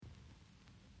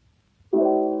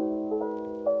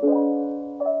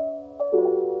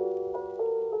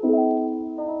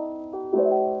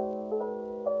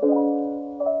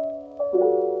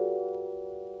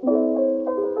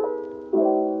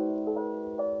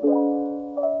I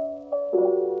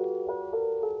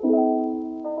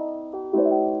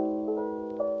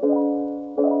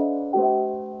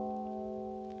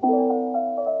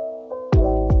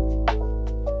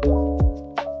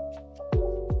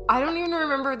don't even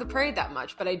remember the parade that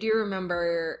much, but I do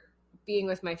remember being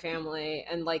with my family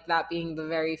and like that being the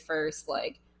very first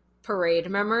like parade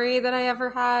memory that I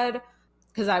ever had,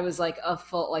 because I was like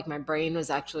my brain was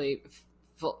actually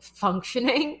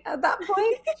functioning at that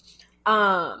point.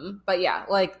 But yeah,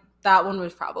 like that one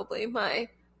was probably my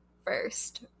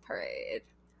first parade.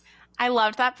 I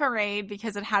loved that parade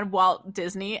because it had Walt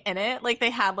Disney in it. Like they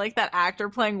had like that actor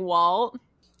playing Walt.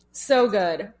 So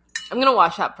good. I'm gonna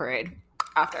watch that parade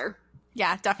after.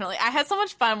 Yeah, definitely. I had so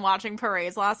much fun watching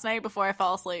parades last night before I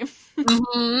fell asleep.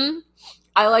 Mm-hmm.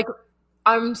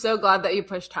 I'm so glad that you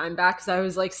pushed time back, because I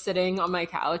was like sitting on my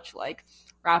couch like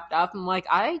wrapped up. I'm like,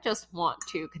 I just want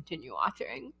to continue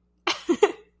watching.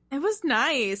 It was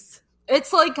nice.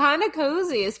 It's like kind of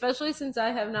cozy, especially since I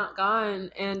have not gone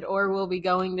and or will be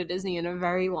going to Disney in a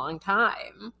very long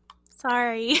time.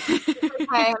 Sorry.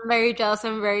 I'm very jealous.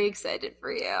 I'm very excited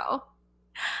for you.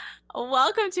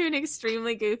 Welcome to an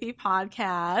extremely goofy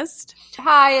podcast.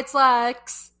 Hi, it's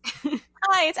Lex.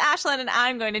 Hi, it's Ashlyn, and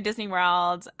I'm going to Disney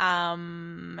World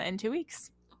in 2 weeks.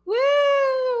 Woo!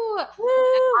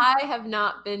 I have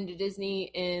not been to Disney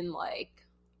in like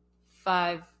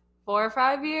 4 or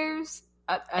 5 years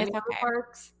at any of the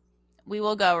parks. We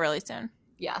will go really soon.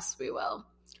 Yes, we will.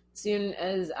 Soon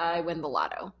as I win the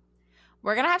lotto.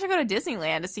 We're going to have to go to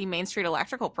Disneyland to see Main Street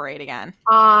Electrical Parade again.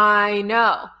 I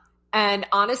know. And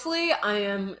honestly, I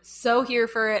am so here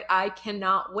for it. I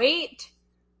cannot wait.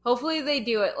 Hopefully they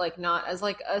do it like not as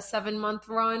like a 7-month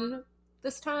run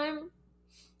this time,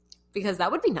 because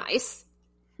that would be nice.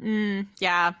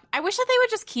 Yeah. I wish that they would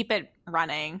just keep it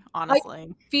running, honestly.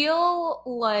 I feel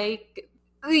like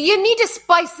you need to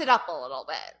spice it up a little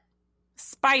bit.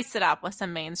 Spice it up with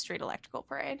some Main Street Electrical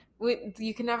Parade.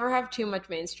 You can never have too much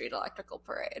Main Street Electrical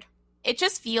Parade. It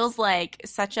just feels like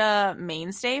such a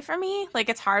mainstay for me. Like,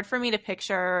 it's hard for me to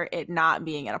picture it not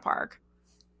being in a park.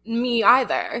 Me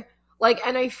either. Like,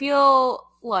 and I feel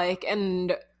like,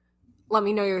 and let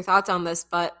me know your thoughts on this,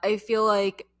 but I feel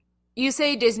like you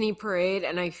say Disney Parade,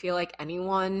 and I feel like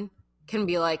anyone can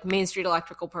be like Main Street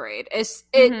Electrical Parade.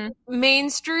 Main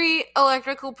Street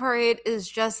Electrical Parade is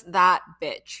just that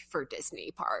bitch for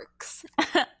Disney parks.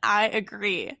 I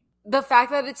agree. The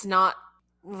fact that it's not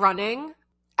running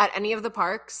at any of the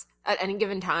parks at any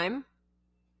given time,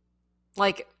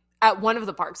 like at one of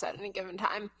the parks at any given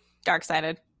time.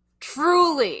 Dark-sided.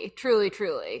 Truly, truly,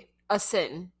 truly a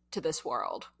sin to this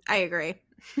world. I agree.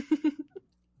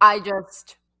 I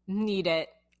just need it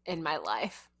in my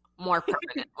life more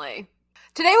permanently.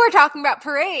 Today we're talking about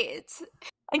parades.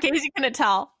 In case you couldn't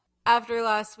tell. After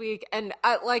last week, and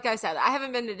like I said, I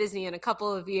haven't been to Disney in a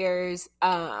couple of years.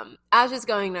 Ash is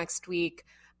going next week,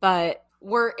 but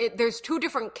there's 2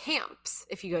 different camps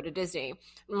if you go to Disney.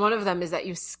 One of them is that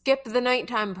you skip the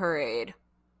nighttime parade.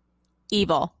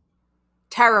 Evil.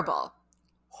 Terrible.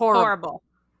 Horrible.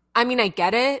 I mean, I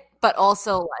get it, but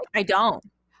also like I don't.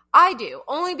 I do.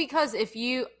 Only because if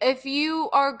you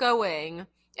are going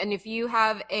and if you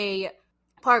have a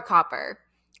park hopper,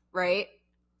 right?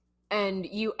 And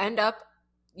you end up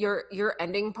your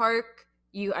ending park,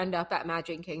 you end up at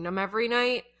Magic Kingdom every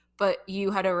night, but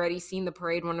you had already seen the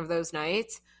parade one of those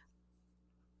nights.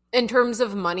 In terms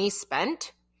of money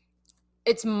spent,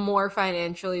 it's more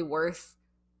financially worth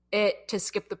it to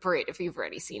skip the parade if you've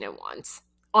already seen it once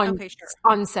on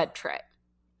said trip.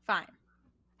 Fine.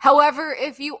 However,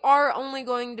 if you are only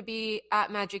going to be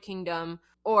at Magic Kingdom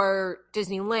or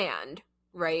Disneyland,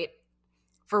 right,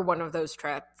 for one of those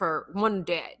trips, for one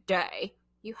day,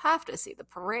 you have to see the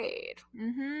parade.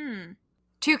 Mm-hmm.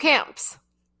 2 camps.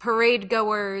 Parade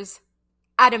goers,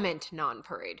 adamant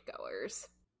non-parade goers.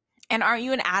 And are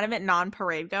you an adamant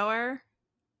non-parade goer?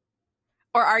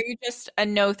 Or are you just a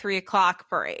no 3 o'clock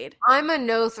parade? I'm a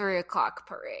no 3 o'clock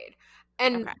parade.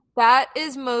 And that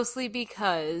is mostly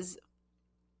because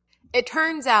it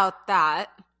turns out that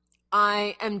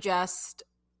I am just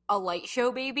a light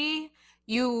show baby.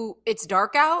 It's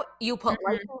dark out. You put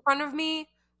lights in front of me.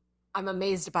 I'm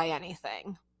amazed by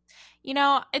anything. You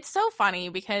know, it's so funny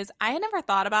because I had never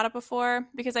thought about it before,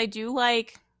 because I think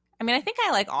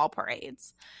I like all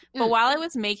parades. But while I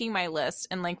was making my list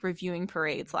and like reviewing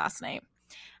parades last night,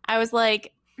 I was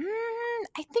like,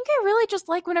 I think I really just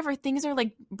like whenever things are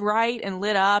like bright and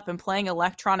lit up and playing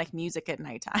electronic music at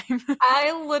nighttime.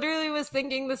 I literally was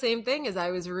thinking the same thing as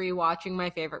I was rewatching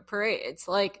my favorite parades.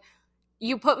 Like,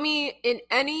 you put me in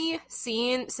any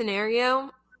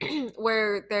scenario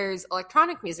where there's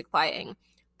electronic music playing,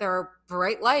 there are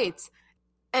bright lights,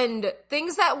 and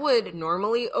things that would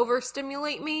normally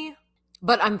overstimulate me,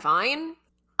 but I'm fine.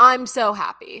 I'm so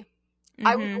happy.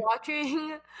 I was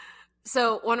watching,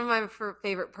 so one of my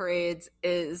favorite parades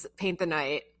is Paint the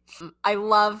Night. I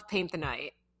love Paint the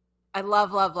Night. I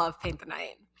love, love, love Paint the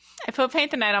Night. I put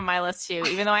Paint the Night on my list too,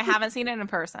 even though I haven't seen it in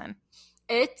person.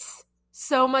 It's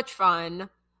so much fun.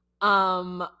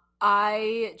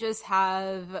 I just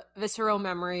have visceral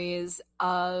memories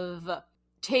of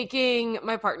taking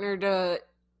my partner to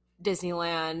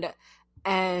Disneyland,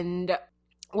 and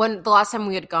when the last time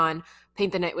we had gone,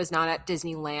 Paint the Night was not at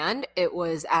Disneyland, it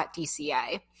was at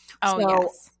DCA. Oh, so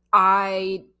yes.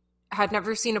 I had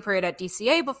never seen a parade at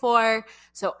DCA before,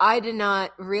 so I did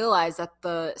not realize that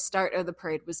the start of the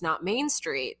parade was not Main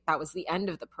Street. That was the end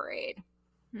of the parade.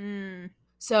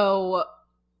 So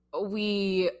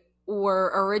we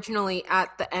were originally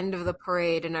at the end of the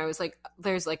parade, and I was like,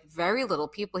 there's like very little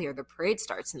people here. The parade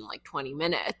starts in like 20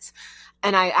 minutes.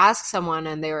 And I asked someone,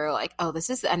 and they were like, oh, this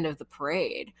is the end of the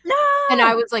parade. No! And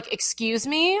I was like, excuse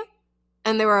me?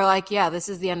 And they were like, yeah, this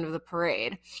is the end of the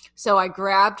parade. So I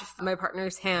grabbed my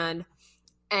partner's hand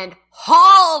and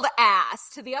hauled ass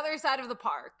to the other side of the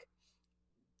park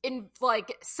in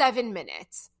like 7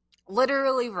 minutes.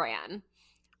 Literally ran.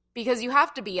 Because you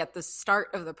have to be at the start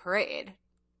of the parade.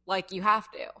 Like, you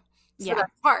have to. So that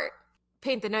part.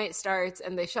 Paint the Night starts,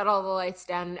 and they shut all the lights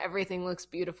down, and everything looks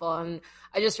beautiful. And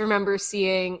I just remember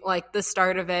seeing, like, the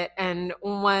start of it, and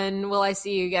When Will I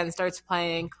See You Again starts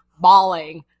playing,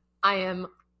 bawling. I am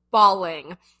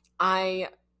bawling. I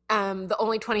am the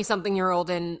only 20-something-year-old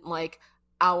in, like,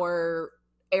 our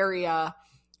area,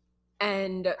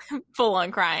 and full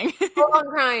on crying. Full on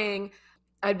crying.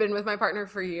 I'd been with my partner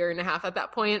for a year and a half at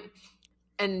that point,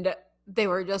 and they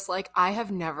were just like, I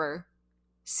have never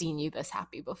seen you this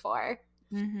happy before.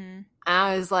 And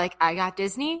I was like, I got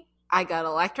Disney, I got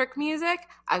electric music,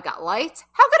 I've got lights.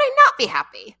 How could I not be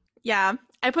happy? Yeah,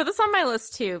 I put this on my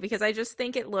list too because I just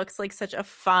think it looks like such a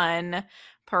fun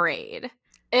parade.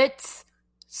 It's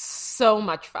so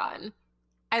much fun.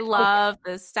 I love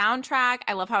the soundtrack.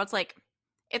 I love how it's like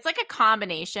a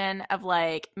combination of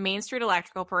like Main Street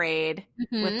Electrical Parade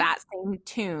with that same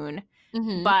tune,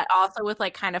 but also with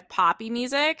like kind of poppy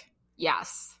music.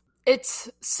 Yes. It's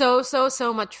so, so,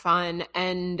 so much fun.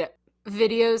 And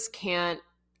videos can't,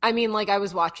 I mean, like I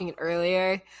was watching it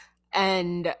earlier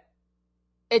and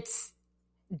it's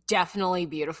definitely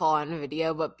beautiful on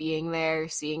video, but being there,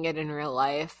 seeing it in real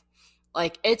life,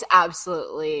 like it's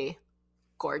absolutely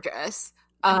gorgeous.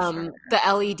 The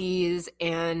LEDs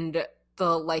and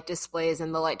the light displays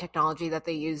and the light technology that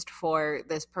they used for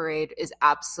this parade is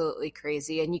absolutely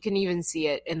crazy. And you can even see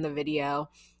it in the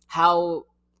video, how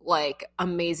like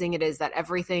amazing it is that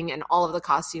everything and all of the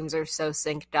costumes are so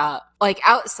synced up. Like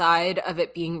outside of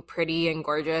it being pretty and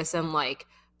gorgeous and like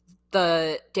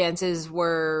the dances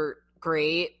were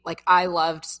great, like I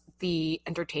loved the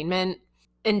entertainment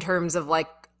in terms of like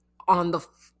on the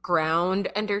ground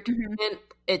entertainment.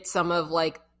 It's some of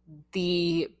like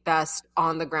the best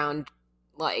on the ground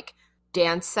like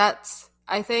dance sets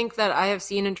I think that I have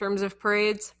seen in terms of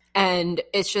parades, and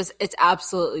it's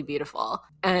absolutely beautiful.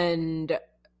 And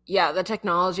yeah, the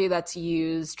technology that's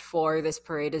used for this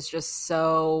parade is just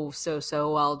so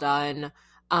well done.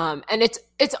 And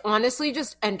it's honestly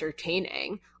just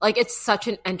entertaining. Like it's such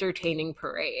an entertaining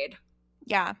parade.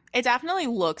 Yeah, it definitely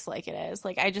looks like it is.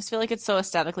 Like I just feel like it's so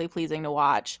aesthetically pleasing to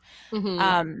watch.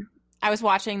 I was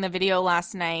watching the video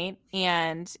last night,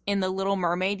 and in the Little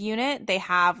Mermaid unit, they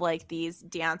have like these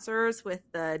dancers with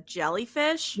the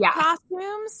jellyfish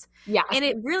costumes. Yeah. And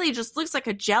it really just looks like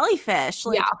a jellyfish,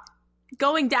 like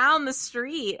going down the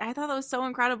street. I thought that was so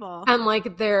incredible. And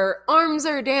like their arms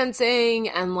are dancing,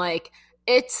 and like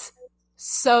it's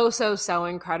so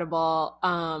incredible.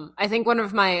 I think one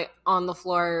of my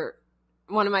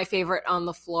favorite on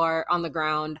the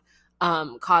ground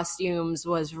costumes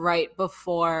was right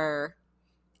before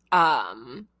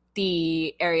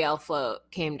the Ariel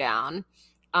float came down.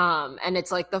 And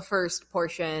it's like the first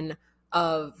portion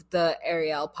of the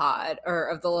Ariel pod, or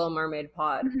of the Little Mermaid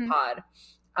pod.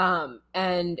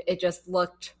 And it just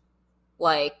looked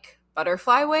like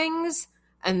butterfly wings,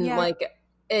 and like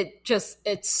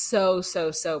it's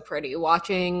so pretty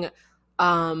watching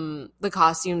the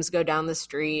costumes go down the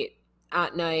street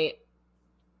at night.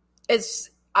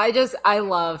 I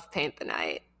love Paint the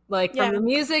Night. Like from the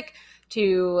music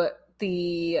to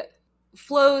the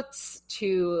floats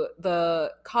to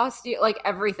the costume, like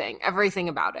everything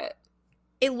about it.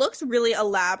 It looks really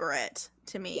elaborate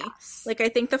to me. Yes. Like I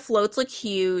think the floats look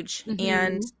huge,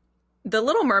 and the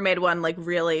Little Mermaid one like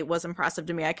really was impressive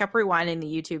to me. I kept rewinding the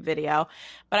YouTube video,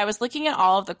 but I was looking at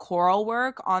all of the choral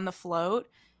work on the float.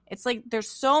 It's like there's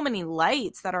so many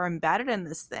lights that are embedded in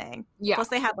this thing. Yeah. Plus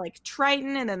they had like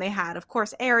Triton, and then they had, of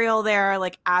course, Ariel there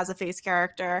like as a face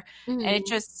character. Mm-hmm. And it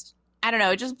just, I don't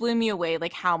know, it just blew me away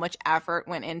like how much effort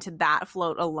went into that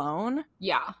float alone.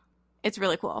 Yeah. It's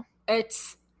really cool.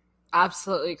 It's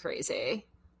absolutely crazy.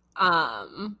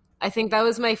 I think that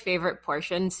was my favorite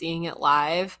portion, seeing it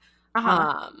live.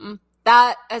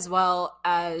 That as well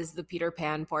as the Peter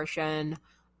Pan portion.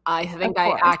 I think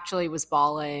I actually was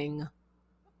bawling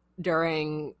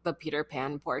during the Peter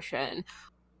Pan portion.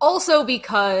 Also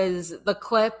because the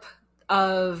clip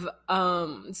of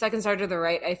Second Star to the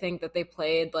Right, I think that they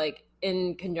played like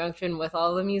in conjunction with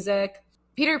all the music.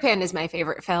 Peter Pan is my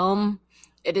favorite film.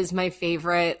 It is my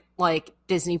favorite like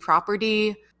Disney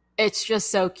property. It's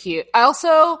just so cute. I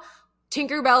also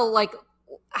Tinkerbell, like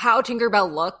how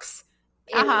Tinkerbell looks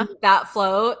in that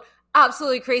float,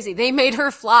 absolutely crazy. They made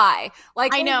her fly.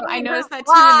 Like I know, I noticed that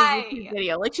too in the YouTube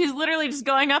video. Like she's literally just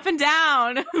going up and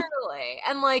down. Literally.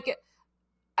 And like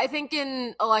I think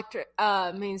in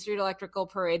Main Street Electrical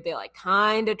Parade, they like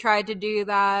kind of tried to do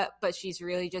that, but she's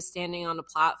really just standing on a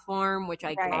platform, which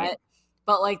I get.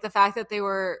 But like the fact that they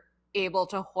were able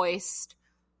to hoist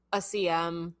a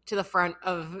CM to the front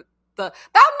of that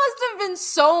must have been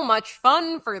so much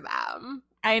fun for them.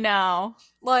 I know.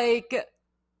 Like,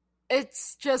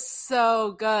 it's just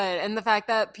so good. And the fact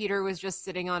that Peter was just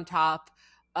sitting on top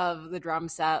of the drum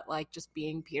set, like just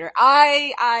being Peter.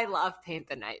 I love Paint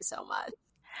the Night so much.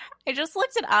 I just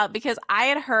looked it up because I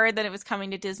had heard that it was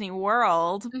coming to Disney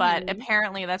World, but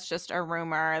apparently that's just a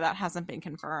rumor that hasn't been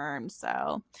confirmed.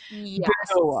 So, yes.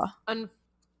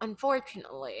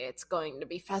 Unfortunately, it's going to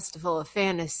be Festival of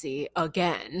Fantasy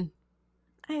again.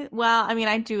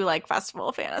 I do like Festival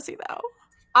of Fantasy, though.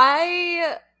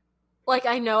 I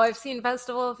know I've seen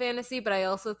Festival of Fantasy, but I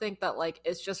also think that, like,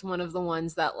 it's just one of the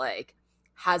ones that, like,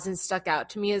 hasn't stuck out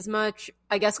to me as much,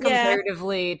 I guess,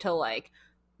 comparatively to, like,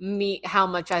 how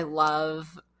much I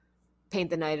love Paint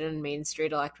the Night and Main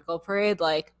Street Electrical Parade.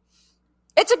 Like,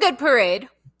 it's a good parade.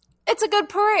 It's a good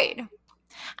parade.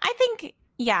 I think...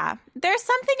 Yeah, there's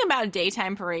something about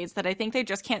daytime parades that I think they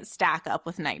just can't stack up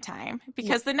with nighttime,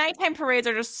 because the nighttime parades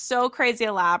are just so crazy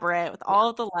elaborate with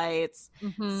all of the lights.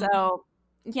 So,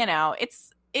 you know,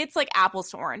 it's like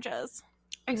apples to oranges.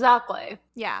 Exactly.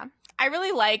 Yeah. I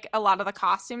really like a lot of the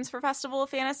costumes for Festival of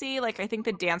Fantasy. Like, I think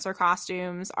the dancer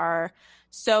costumes are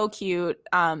so cute.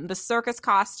 The circus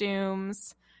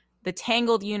costumes, the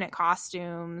Tangled unit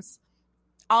costumes.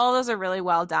 All of those are really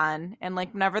well done. And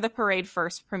like whenever the parade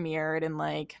first premiered in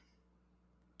like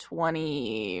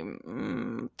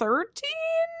 2013?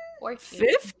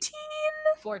 15?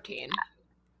 14?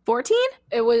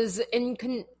 It was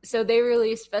so they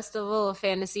released Festival of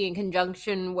Fantasy in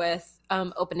conjunction with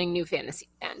opening New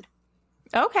Fantasyland.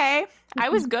 Okay. I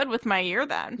was good with my year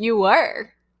then. You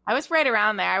were. I was right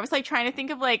around there. I was like trying to think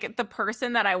of like the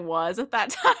person that I was at that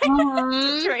time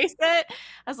to trace it.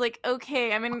 I was like,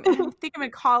 okay, I think I'm in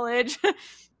college.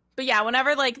 But yeah,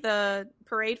 whenever like the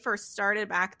parade first started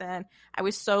back then, I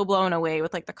was so blown away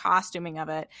with like the costuming of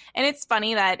it. And it's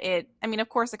funny that of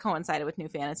course it coincided with New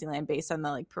Fantasyland based on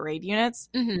the like parade units,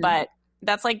 but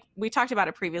that's like, we talked about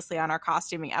it previously on our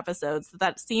costuming episodes.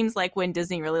 That seems like when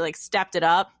Disney really like stepped it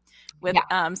up with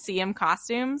CM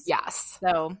costumes. Yes.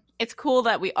 So it's cool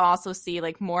that we also see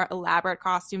like more elaborate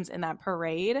costumes in that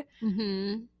parade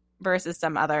versus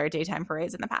some other daytime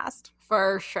parades in the past.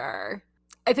 For sure.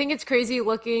 I think it's crazy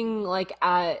looking like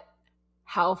at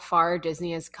how far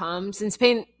Disney has come, since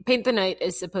Paint the Night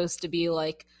is supposed to be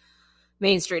like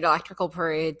Main Street Electrical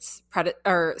Parade's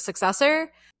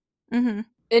successor in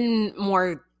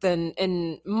a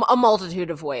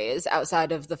multitude of ways,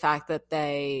 outside of the fact that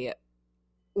they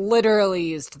literally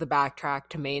used the backtrack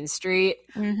to Main Street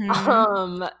in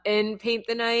Paint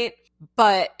the Night.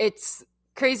 But it's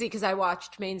crazy because I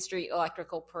watched Main Street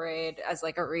Electrical Parade as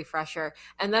like a refresher,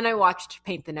 and then I watched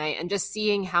Paint the Night, and just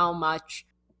seeing how much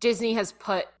Disney has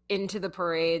put into the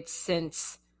parade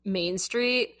since Main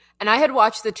Street. And I had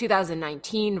watched the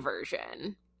 2019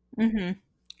 version,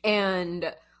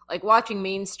 and like watching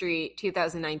Main Street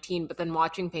 2019, but then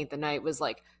watching Paint the Night was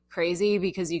like crazy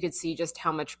because you could see just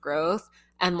how much growth.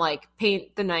 And like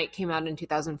Paint the Night came out in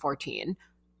 2014,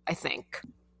 I think.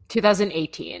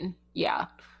 2018. Yeah.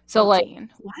 So 14.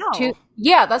 Like, wow.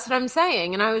 Yeah, that's what I'm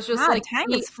saying. And I was just like,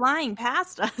 time is flying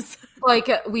past us. Like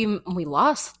we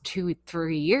lost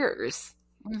 2-3 years.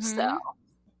 So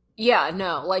yeah,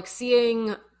 no, like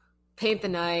seeing Paint the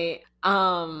Night,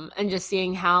 and just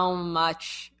seeing how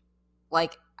much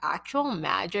like actual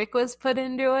magic was put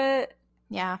into it.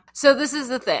 Yeah. So this is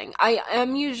the thing. I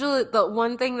am usually the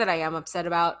one thing that I am upset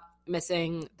about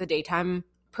missing the daytime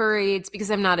parades, because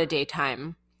I'm not a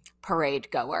daytime parade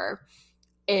goer,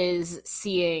 is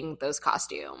seeing those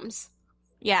costumes.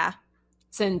 Yeah.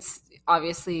 Since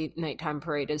obviously nighttime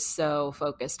parade is so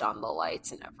focused on the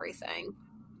lights and everything.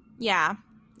 Yeah.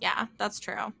 Yeah, that's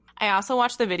true. I also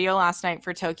watched the video last night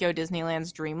for Tokyo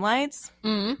Disneyland's Dreamlights,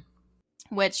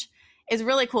 which is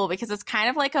really cool because it's kind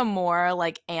of like a more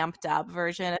like amped up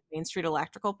version of Main Street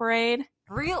Electrical Parade.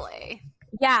 Really?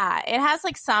 Yeah, it has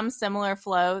like some similar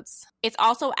floats. It's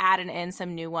also added in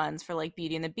some new ones for like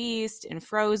Beauty and the Beast and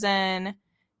Frozen,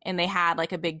 and they had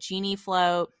like a big genie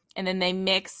float, and then they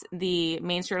mix the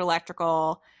Main Street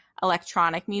Electrical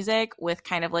electronic music with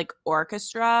kind of like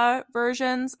orchestra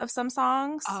versions of some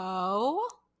songs. Oh.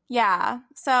 Yeah,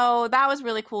 so that was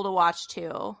really cool to watch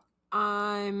too.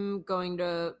 I'm going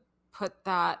to put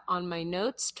that on my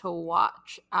notes to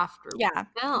watch after. Yeah,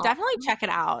 definitely check it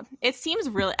out. It seems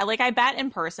really, like, I bet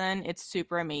in person it's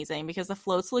super amazing because the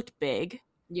floats looked big.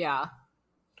 Yeah.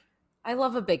 I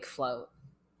love a big float.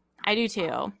 I do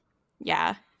too.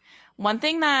 Yeah. One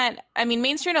thing that, I mean,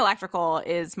 Main Street Electrical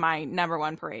is my number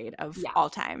one parade of all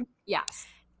time. Yes.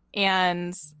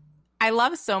 And I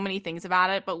love so many things about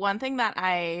it, but one thing that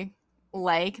I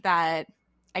like that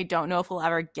I don't know if we'll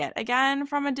ever get again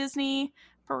from a Disney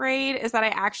parade is that I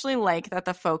actually like that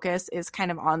the focus is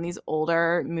kind of on these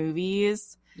older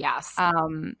movies. Yes.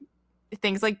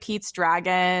 Things like Pete's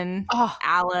Dragon,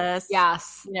 Alice.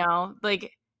 Yes. You know,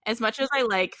 like, as much as I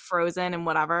like Frozen and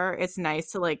whatever, it's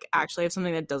nice to like actually have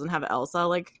something that doesn't have Elsa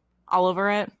like all over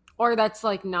it. Or that's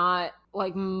like not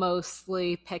like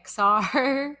mostly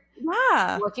Pixar.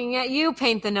 Yeah. Looking at you,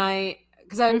 Paint the Night.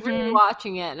 Because I was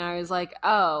rewatching it and I was like,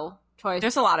 oh, Toy Story.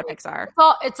 There's a lot of Pixar.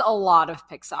 It's a lot of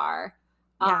Pixar.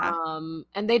 Yeah.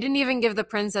 And they didn't even give the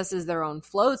princesses their own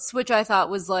floats, which I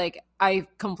thought was like, I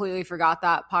completely forgot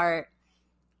that part.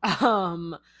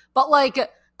 But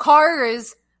like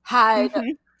Cars had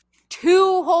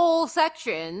 2 whole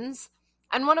sections,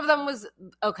 and one of them was,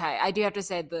 okay, I do have to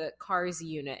say the Cars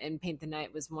unit in Paint the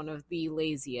Night was one of the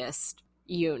laziest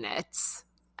units.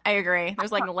 I agree.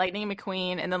 There's like Lightning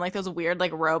McQueen and then like those weird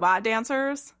like robot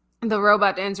dancers. The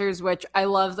robot dancers, which I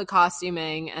love the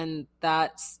costuming and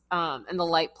that's and the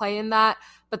light play in that.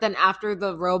 But then after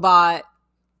the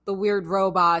weird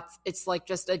robots, it's like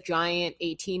just a giant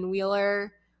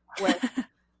 18-wheeler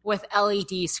with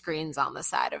LED screens on the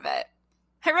side of it.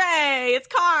 Hooray! It's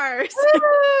Cars.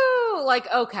 Woo!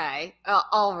 Like, okay,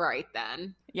 all right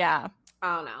then. Yeah.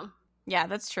 I don't know. Yeah,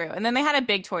 that's true. And then they had a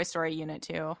big Toy Story unit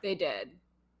too. They did.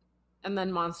 And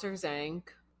then Monsters Inc.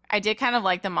 I did kind of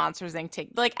like the Monsters Inc. take.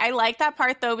 Like, I like that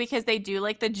part though because they do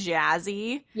like the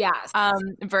jazzy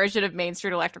version of Main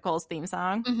Street Electrical's theme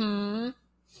song. Mm-hmm.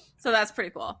 So that's pretty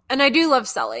cool. And I do love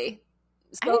Sully.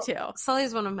 I do too. Sully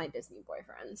is one of my Disney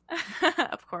boyfriends.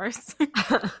 Of course.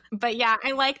 But yeah,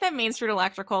 I like that Main Street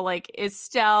Electrical like is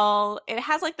still, it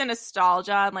has like the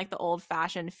nostalgia and like the old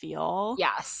fashioned feel.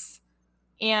 Yes.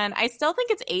 And I still think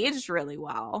it's aged really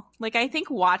well. Like, I think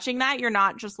watching that, you're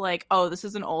not just like, oh, this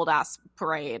is an old ass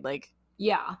parade. Like,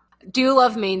 yeah. Do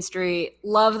love Main Street.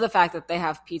 Love the fact that they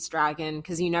have Pete's Dragon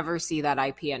because you never see that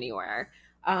IP anywhere.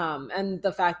 And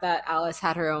the fact that Alice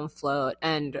had her own float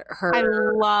and her. I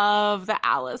love the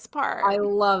Alice part. I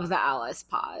love the Alice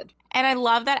pod. And I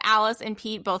love that Alice and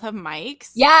Pete both have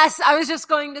mics. Yes, I was just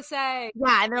going to say.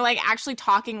 Yeah, and they're like actually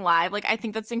talking live. Like, I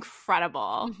think that's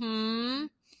incredible. Mm-hmm.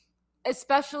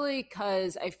 Especially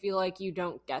because I feel like you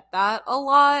don't get that a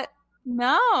lot.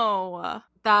 No.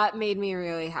 That made me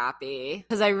really happy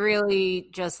because I really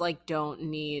just like don't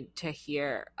need to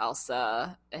hear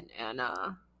Elsa and Anna.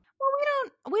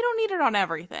 Well, we don't need it on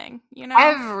everything, you know?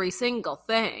 Every single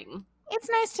thing. It's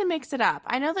nice to mix it up.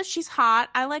 I know that she's hot.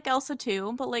 I like Elsa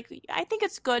too, but like I think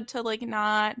it's good to like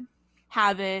not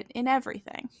have it in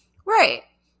everything. Right.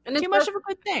 And too much of a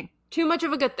good thing. Too much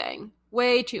of a good thing.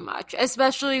 Way too much.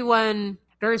 Especially when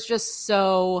there's just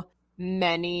so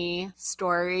many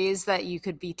stories that you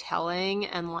could be telling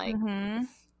and like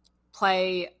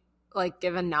play, like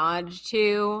give a nod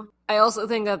to. I also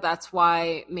think that that's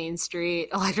why Main Street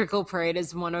Electrical Parade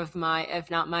is one of my, if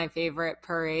not my favorite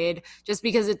parade, just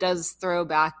because it does throw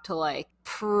back to like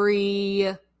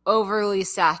pre-overly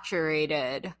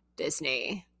saturated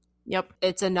Disney. Yep.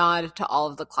 It's a nod to all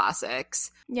of the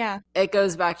classics. Yeah. It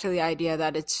goes back to the idea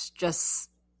that it's just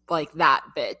like that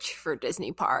bitch for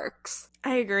Disney parks.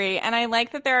 I agree. And I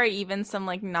like that there are even some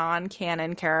like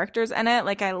non-canon characters in it.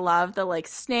 Like I love the like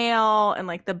snail and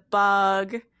like the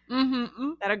bug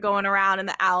that are going around in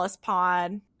the Alice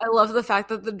pod. I love the fact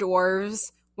that the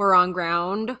dwarves were on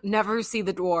ground. Never see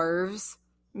the dwarves.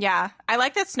 Yeah. I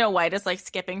like that Snow White is like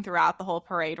skipping throughout the whole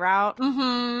parade route.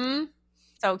 Mm-hmm.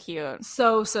 So cute.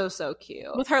 So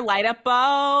cute. With her light up bow.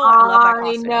 I love that I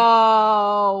costume.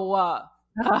 know.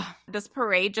 Ugh. This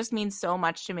parade just means so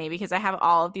much to me because I have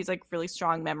all of these like really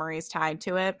strong memories tied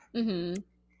to it. Mm-hmm.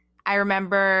 I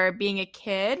remember being a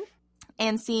kid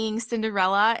and seeing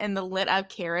Cinderella in the lit up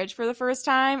carriage for the first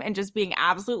time and just being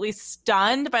absolutely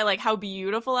stunned by like how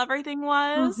beautiful everything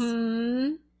was.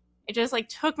 Mm-hmm. It just like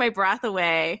took my breath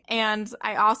away. And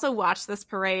I also watched this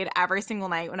parade every single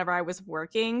night whenever I was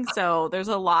working. So there's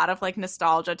a lot of like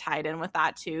nostalgia tied in with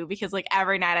that too, because like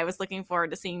every night I was looking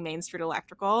forward to seeing Main Street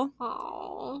Electrical.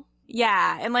 Oh.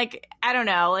 Yeah. And like, I don't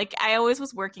know, like I always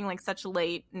was working like such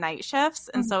late night shifts.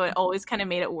 And so it always kind of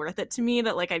made it worth it to me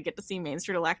that like I'd get to see Main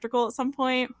Street Electrical at some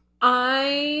point.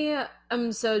 I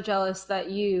am so jealous that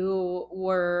you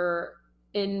were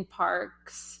in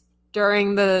parks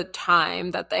during the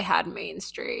time that they had Main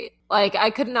Street. Like, I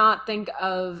could not think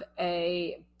of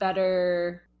a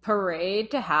better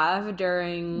parade to have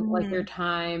during like your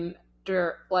time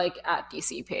like at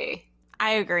DCP.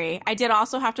 I agree. I did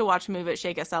also have to watch Move It,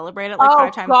 Shake It, Celebrate It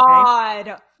like 5 times a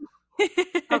day.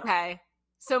 Okay.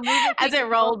 So Move It, as it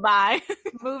rolled by.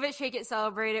 Move It, Shake It,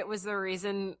 Celebrate It was the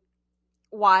reason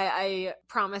why I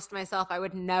promised myself I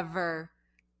would never,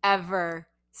 ever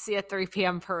see a 3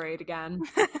 p.m. parade again.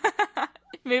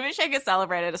 Move It, Shake It,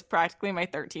 Celebrate It is practically my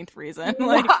 13th reason.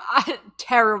 Like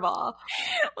terrible.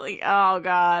 Like, oh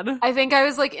God. I think I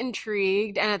was like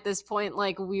intrigued, and at this point,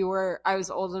 like I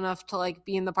was old enough to like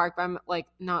be in the park by like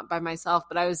not by myself,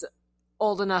 but I was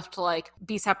old enough to like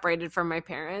be separated from my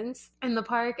parents in the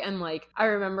park. And like I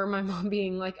remember my mom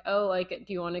being like, oh, like,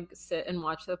 do you want to sit and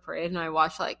watch the parade? And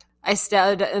I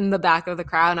stood in the back of the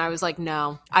crowd and I was like,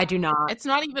 no, I do not. It's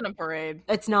not even a parade.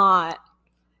 It's not.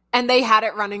 And they had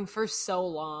it running for so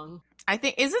long. I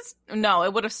think no,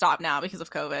 it would have stopped now because of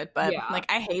COVID, but yeah.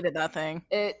 Like I hated that thing.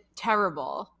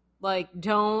 Terrible. Like,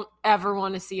 don't ever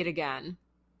want to see it again.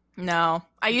 No.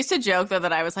 I used to joke though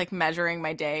that I was like measuring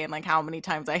my day and like how many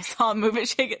times I saw Move It,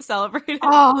 Shake It, Celebrate It.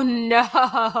 Oh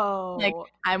no. Like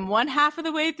I'm 1/2 of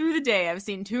the way through the day. I've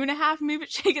seen 2.5 Move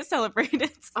It, Shake It, Celebrate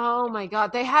It. Oh my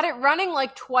God. They had it running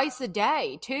like twice a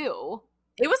day too.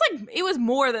 It was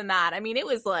more than that. I mean, it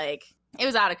was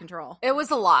out of control. It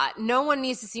was a lot. No one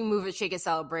needs to see Move It, Shake It,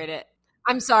 Celebrate It.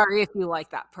 I'm sorry if you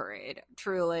like that parade.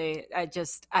 Truly,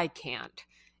 I can't.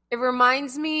 It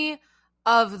reminds me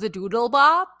of the Doodle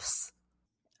Bops.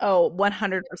 Oh,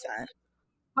 100%.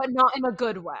 But not in a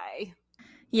good way.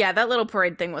 Yeah, that little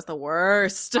parade thing was the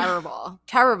worst. Terrible.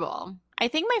 Terrible. I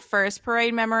think my first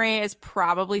parade memory is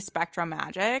probably Spectrum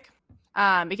Magic.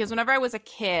 Because whenever I was a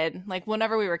kid, like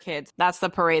whenever we were kids, that's the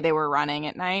parade they were running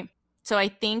at night. So I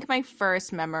think my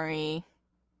first memory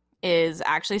is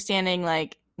actually standing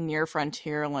like near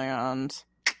Frontierland.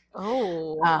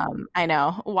 Oh. I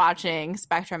know, watching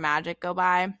Spectrum Magic go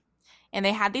by. And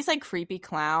they had these like creepy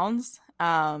clowns.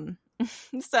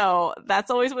 So that's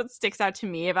always what sticks out to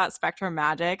me about Spectrum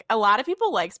Magic. A lot of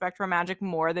people like Spectrum Magic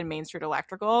more than Main Street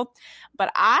Electrical, but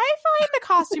I find the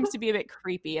costumes to be a bit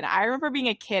creepy. And I remember being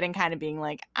a kid and kind of being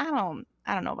like, I don't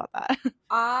know about that.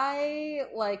 I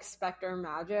like Spectrum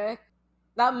Magic.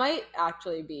 That might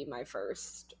actually be my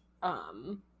first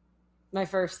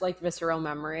like visceral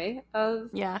memory of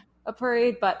a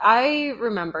parade, but I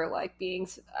remember liking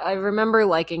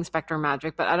Spectrum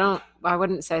Magic, but I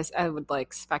wouldn't say I would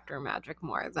like Spectrum Magic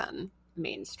more than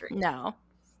Main Street. No.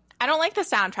 I don't like the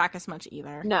soundtrack as much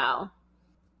either. No.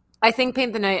 I think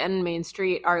Paint the Night and Main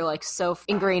Street are like so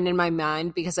ingrained in my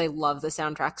mind because I love the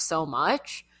soundtrack so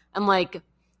much. And like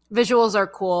visuals are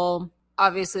cool.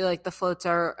 Obviously, like the floats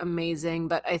are amazing,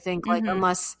 but I think like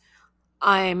unless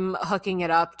I'm hooking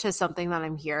it up to something that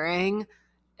I'm hearing,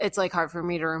 it's like hard for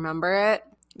me to remember it.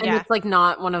 And it's like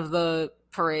not one of the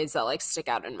parades that like stick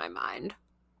out in my mind.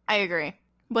 I agree.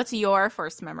 What's your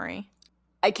first memory?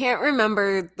 I can't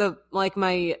remember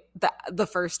the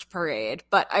first parade,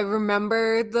 but I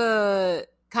remember the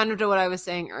kind of to what I was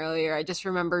saying earlier. I just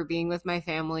remember being with my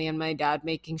family and my dad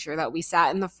making sure that we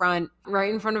sat in the front,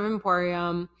 right in front of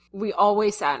Emporium. We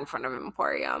always sat in front of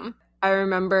Emporium. I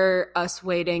remember us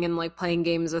waiting and like playing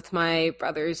games with my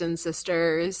brothers and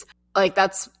sisters. Like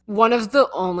that's one of the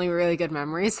only really good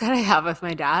memories that I have with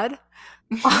my dad.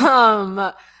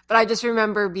 But I just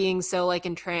remember being so like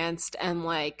entranced and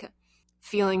like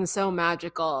feeling so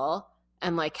magical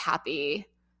and like happy.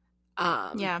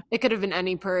 It could have been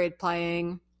any parade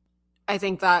playing. I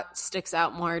think that sticks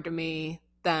out more to me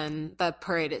than the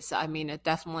parade itself. I mean, it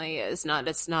definitely is not.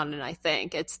 It's not an I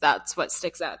think. That's what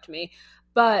sticks out to me.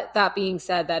 But that being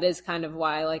said, that is kind of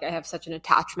why like I have such an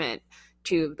attachment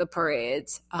to the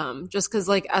parades, just because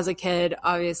like as a kid,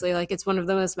 obviously, like it's one of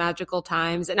the most magical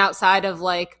times, and outside of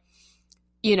like,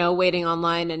 you know, waiting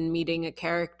online and meeting a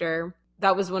character,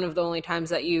 that was one of the only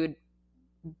times that you'd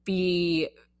be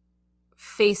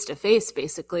face to face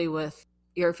basically with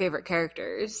your favorite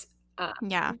characters.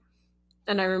 Yeah.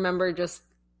 And I remember just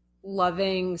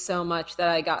loving so much that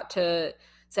I got to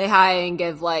say hi and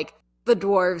give like the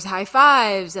dwarves high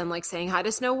fives and like saying hi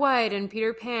to Snow White and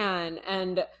Peter Pan.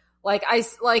 And like I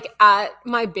like at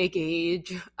my big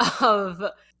age of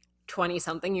 20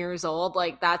 something years old,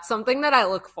 like that's something that I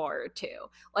look forward to.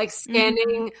 Like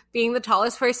standing, being the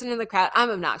tallest person in the crowd. I'm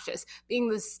obnoxious. Being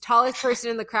the tallest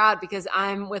person in the crowd because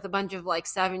I'm with a bunch of like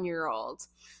 7-year-olds,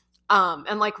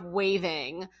 and like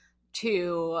waving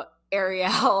to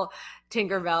Ariel,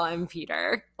 Tinkerbell, and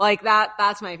Peter. Like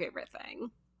that's my favorite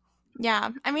thing. Yeah.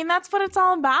 I mean, that's what it's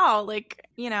all about. Like,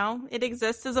 you know, it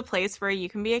exists as a place where you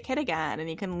can be a kid again and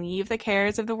you can leave the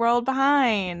cares of the world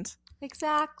behind.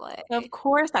 Exactly. So of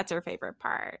course that's your favorite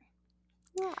part.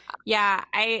 Yeah.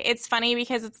 It's funny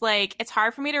because it's like, it's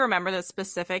hard for me to remember the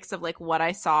specifics of like what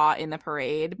I saw in the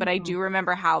parade, but I do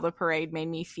remember how the parade made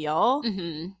me feel.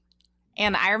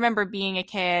 And I remember being a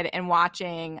kid and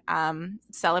watching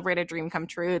Celebrate a Dream Come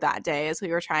True that day as we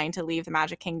were trying to leave the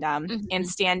Magic Kingdom and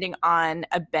standing on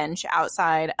a bench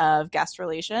outside of guest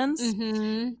relations,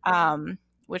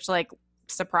 which like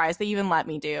surprised they even let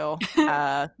me do,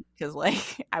 because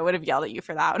like I would have yelled at you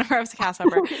for that whenever I was a cast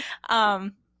member.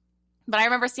 But I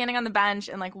remember standing on the bench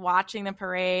and like watching the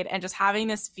parade and just having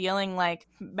this feeling like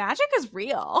magic is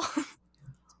real.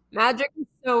 Magic is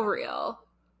so real.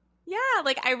 Yeah,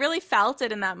 like I really felt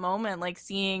it in that moment, like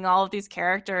seeing all of these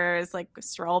characters like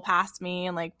stroll past me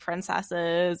and like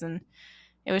princesses, and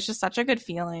it was just such a good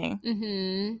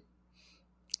feeling.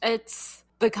 It's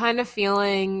the kind of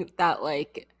feeling that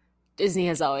like Disney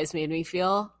has always made me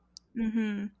feel.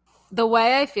 The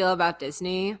way I feel about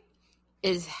Disney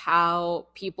is how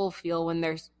people feel when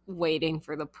they're waiting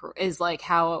for is like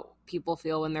how people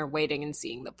feel when they're waiting and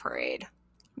seeing the parade.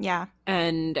 Yeah.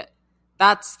 And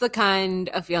that's the kind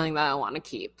of feeling that I want to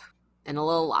keep in a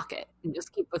little locket and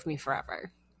just keep with me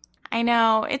forever. I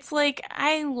know. It's like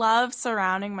I love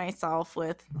surrounding myself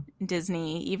with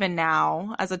Disney even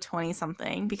now as a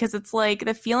 20-something, because it's like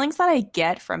the feelings that I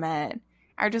get from it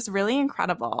are just really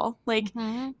incredible. Like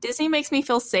Disney makes me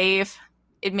feel safe.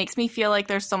 It makes me feel like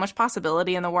there's so much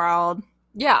possibility in the world.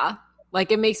 Yeah.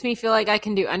 Like it makes me feel like I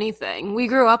can do anything. We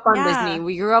grew up on Disney.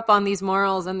 We grew up on these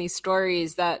morals and these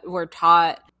stories that were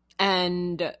taught.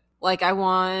 And like I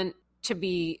want to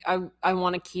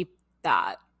keep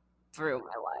that through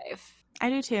my life. I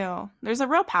do too. There's a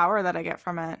real power that I get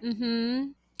from it.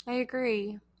 I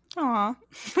agree. Aw.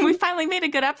 We finally made a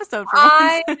good episode for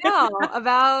once. once. I know,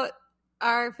 about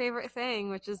our favorite thing,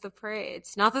 which is the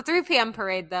parades. Not the 3 p.m.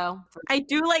 parade, though. I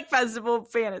do like Festival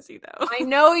Fantasy, though. I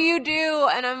know you do,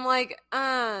 and I'm like,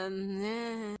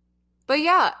 nah. But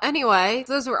yeah, anyway,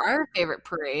 those were our favorite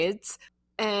parades.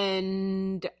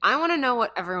 And I want to know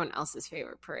what everyone else's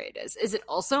favorite parade is. Is it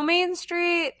also Main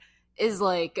Street? Is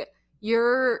like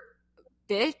your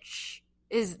bitch?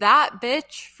 Is that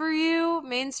bitch for you,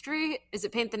 Main Street? Is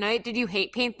it Paint the Night? Did you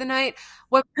hate Paint the Night?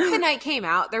 When Paint the Night came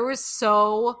out, there was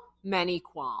so many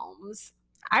qualms.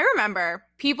 I remember.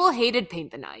 People hated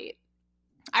Paint the Night.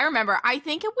 I remember. I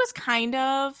think it was kind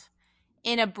of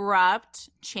an abrupt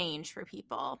change for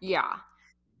people. Yeah.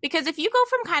 Because if you go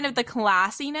from kind of the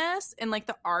classiness and like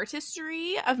the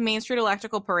artistry of Main Street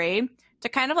Electrical Parade to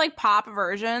kind of like pop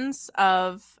versions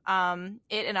of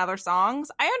it and other songs,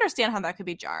 I understand how that could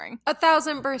be jarring.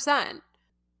 1,000%.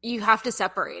 You have to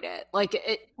separate it. Like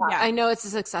it. Yeah. I know it's a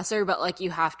successor, but like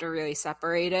you have to really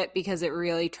separate it because it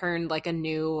really turned like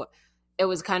it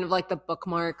was kind of like the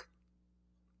bookmark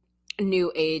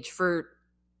new age for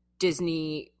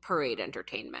Disney parade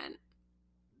entertainment.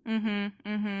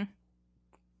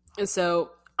 And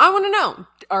so I want to know,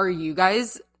 are you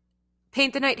guys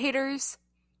Paint the Night haters?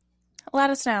 Let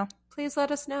us know. Please let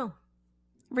us know.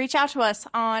 Reach out to us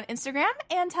on Instagram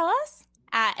and tell us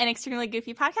at an Extremely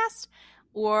Goofy Podcast,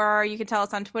 or you can tell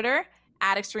us on Twitter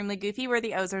at Extremely Goofy, where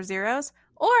the O's are zeros,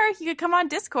 or you could come on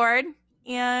Discord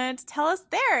and tell us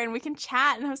there, and we can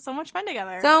chat and have so much fun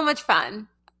together. So much fun.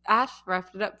 Ash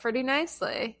wrapped it up pretty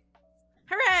nicely.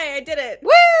 Hooray, I did it.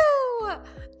 Woo!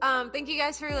 Thank you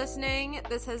guys for listening.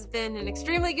 This has been an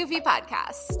Extremely Goofy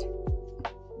Podcast.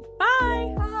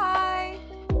 Bye. Bye.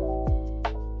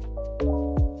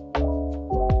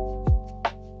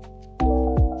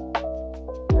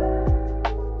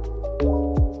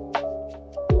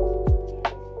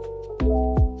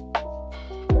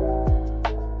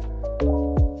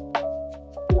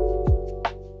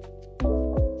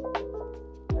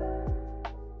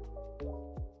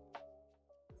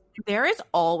 There is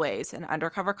always an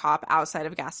undercover cop outside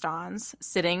of Gaston's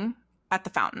sitting at the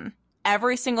fountain.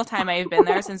 Every single time I have been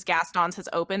there since Gaston's has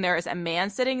opened, there is a man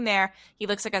sitting there. He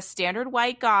looks like a standard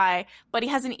white guy, but he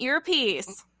has an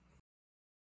earpiece.